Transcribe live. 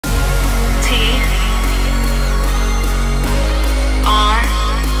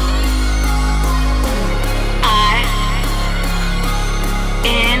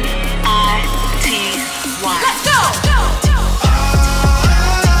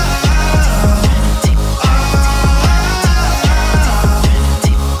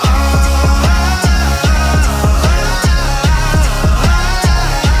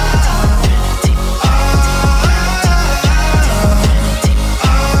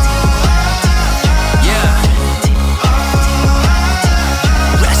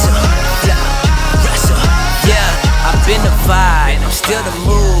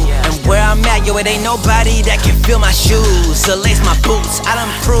yo, it ain't nobody that can fill my shoes. So lace my boots, I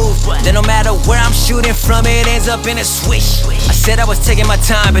done proved that no matter where I'm shooting from, it ends up in a swish. I said I was taking my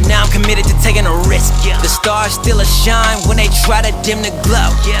time, but now I'm committed to taking a risk. The stars still shine when they try to dim the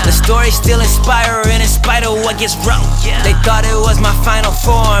glow. The story still inspiring in spite of what gets wrong. They thought it was my final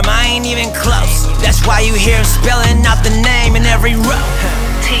form, I ain't even close. That's why you hear him spelling out the name in every row.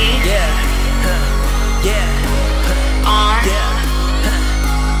 T. R.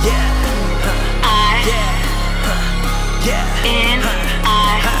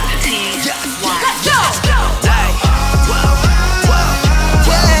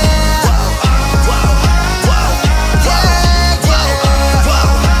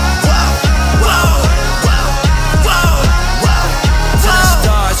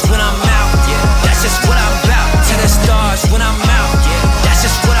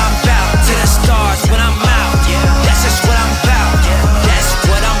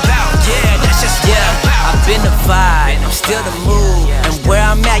 I'm still the move, and where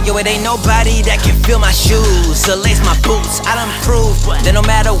I'm at, yo, it ain't nobody that can fill my shoes. So lace my boots, I done proved that no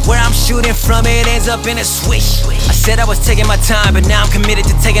matter where I'm shooting from, it ends up in a swish. I said I was taking my time, but now I'm committed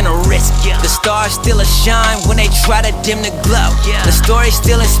to taking a risk. The stars still shine when they try to dim the glow. The story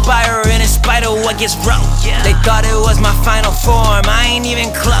still inspiring in spite of what gets wrong. They thought it was my final form, I ain't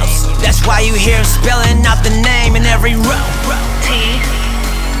even close. That's why you hear him spelling out the name in every row. T.